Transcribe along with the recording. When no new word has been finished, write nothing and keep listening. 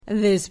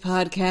This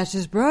podcast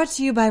is brought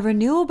to you by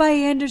Renewal by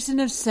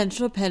Andersen of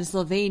Central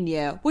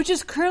Pennsylvania, which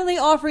is currently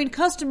offering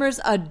customers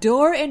a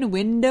door and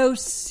window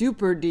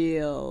super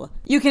deal.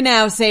 You can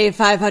now save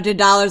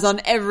 $500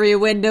 on every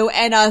window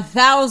and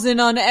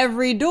 $1,000 on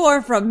every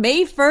door from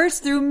May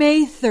 1st through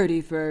May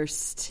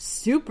 31st.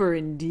 Super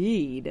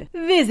indeed.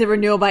 Visit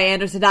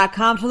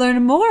renewalbyandersen.com to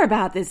learn more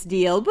about this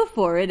deal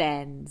before it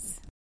ends.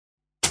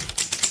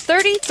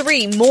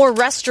 33 more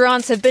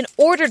restaurants have been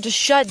ordered to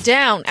shut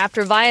down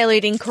after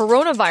violating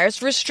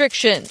coronavirus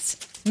restrictions.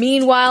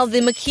 Meanwhile,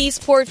 the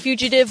McKeesport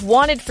fugitive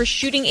wanted for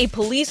shooting a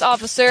police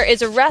officer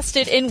is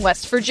arrested in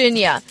West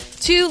Virginia.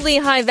 Two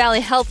Lehigh Valley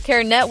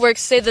healthcare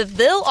networks say that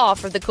they'll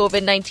offer the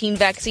COVID-19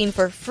 vaccine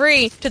for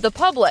free to the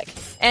public,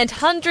 and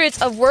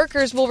hundreds of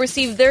workers will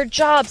receive their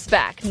jobs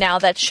back now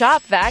that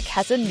ShopVac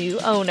has a new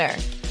owner.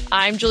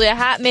 I'm Julia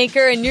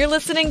Hatmaker, and you're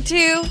listening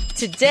to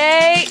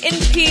Today in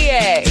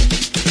PA.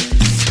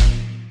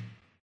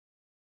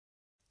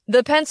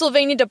 The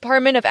Pennsylvania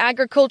Department of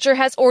Agriculture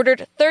has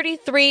ordered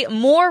 33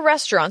 more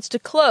restaurants to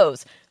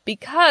close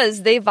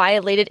because they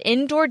violated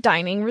indoor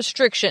dining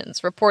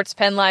restrictions, reports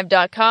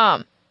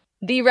PennLive.com.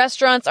 The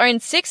restaurants are in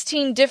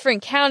 16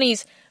 different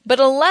counties, but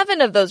 11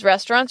 of those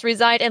restaurants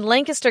reside in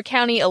Lancaster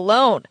County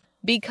alone.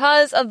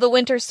 Because of the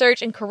winter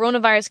surge in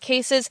coronavirus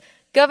cases,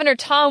 Governor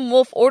Tom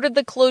Wolf ordered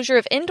the closure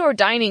of indoor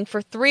dining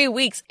for 3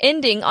 weeks,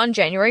 ending on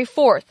January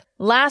 4th.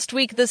 Last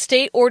week, the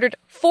state ordered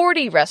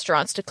 40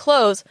 restaurants to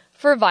close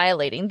for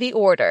violating the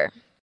order.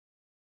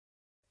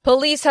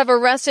 Police have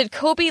arrested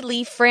Kobe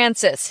Lee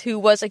Francis, who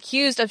was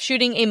accused of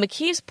shooting a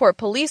McKeesport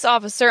police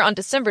officer on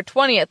December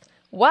 20th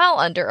while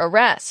under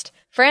arrest.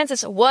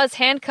 Francis was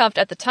handcuffed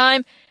at the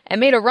time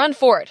and made a run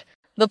for it.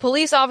 The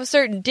police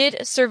officer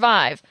did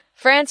survive.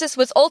 Francis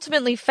was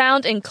ultimately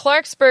found in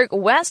Clarksburg,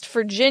 West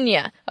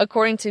Virginia,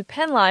 according to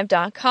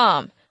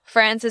PennLive.com.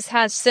 Francis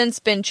has since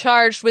been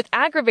charged with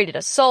aggravated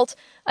assault,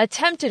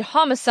 attempted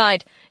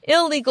homicide,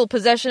 illegal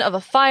possession of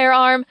a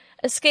firearm,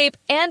 escape,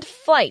 and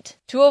flight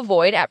to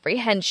avoid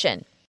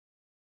apprehension.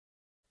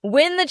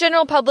 When the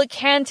general public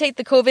can take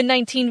the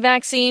COVID-19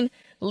 vaccine,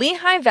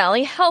 Lehigh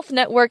Valley Health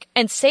Network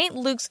and St.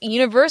 Luke's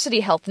University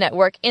Health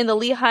Network in the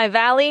Lehigh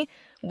Valley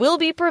will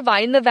be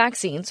providing the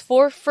vaccines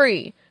for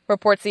free,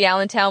 reports the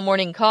Allentown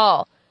Morning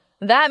Call.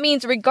 That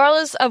means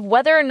regardless of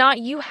whether or not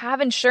you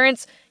have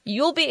insurance,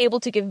 you'll be able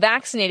to get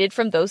vaccinated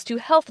from those two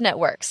health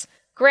networks.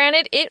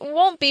 Granted, it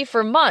won't be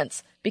for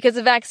months, because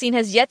the vaccine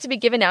has yet to be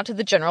given out to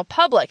the general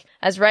public,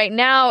 as right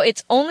now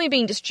it's only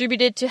being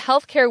distributed to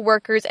healthcare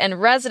workers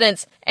and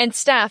residents and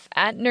staff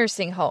at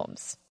nursing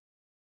homes.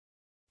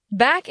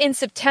 Back in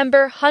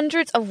September,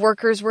 hundreds of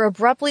workers were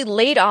abruptly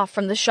laid off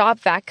from the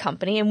ShopVac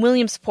company in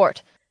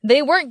Williamsport.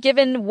 They weren't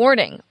given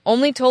warning,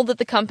 only told that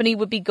the company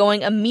would be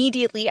going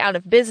immediately out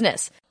of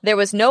business. There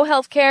was no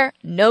healthcare,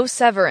 no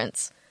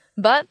severance.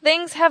 But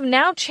things have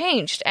now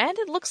changed, and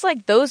it looks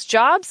like those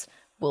jobs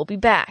will be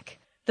back.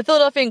 The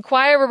Philadelphia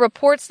Inquirer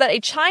reports that a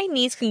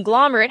Chinese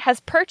conglomerate has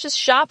purchased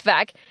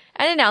ShopVac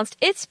and announced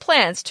its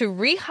plans to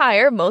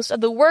rehire most of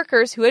the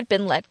workers who had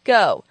been let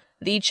go.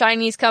 The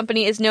Chinese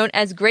company is known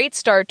as Great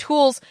Star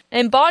Tools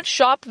and bought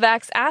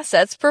ShopVac's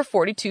assets for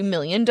 $42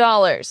 million.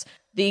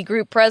 The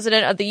group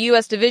president of the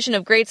U.S. division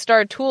of Great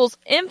Star Tools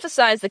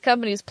emphasized the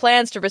company's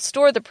plans to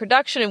restore the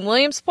production in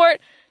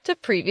Williamsport to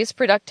previous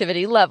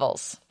productivity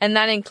levels, and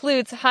that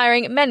includes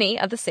hiring many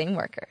of the same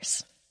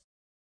workers.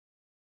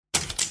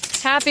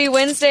 Happy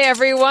Wednesday,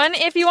 everyone.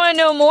 If you want to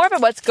know more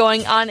about what's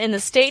going on in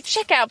the state,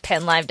 check out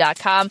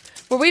PennLive.com,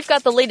 where we've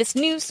got the latest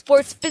news,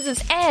 sports,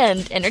 business,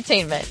 and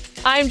entertainment.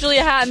 I'm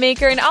Julia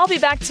Hatmaker, and I'll be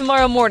back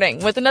tomorrow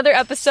morning with another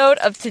episode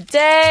of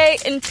Today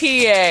in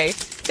PA.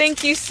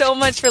 Thank you so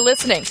much for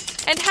listening,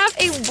 and have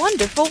a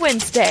wonderful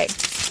Wednesday.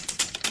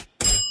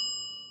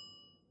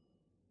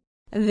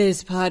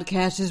 This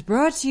podcast is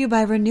brought to you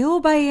by Renewal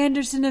by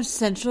Andersen of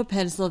Central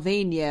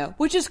Pennsylvania,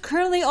 which is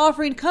currently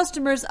offering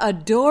customers a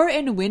door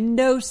and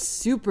window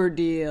super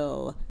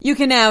deal. You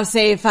can now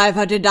save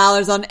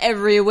 $500 on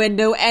every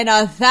window and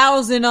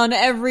 $1,000 on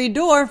every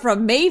door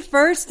from May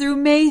 1st through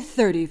May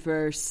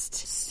 31st.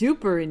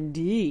 Super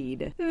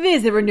indeed.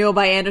 Visit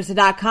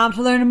renewalbyandersen.com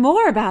to learn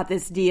more about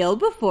this deal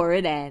before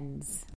it ends.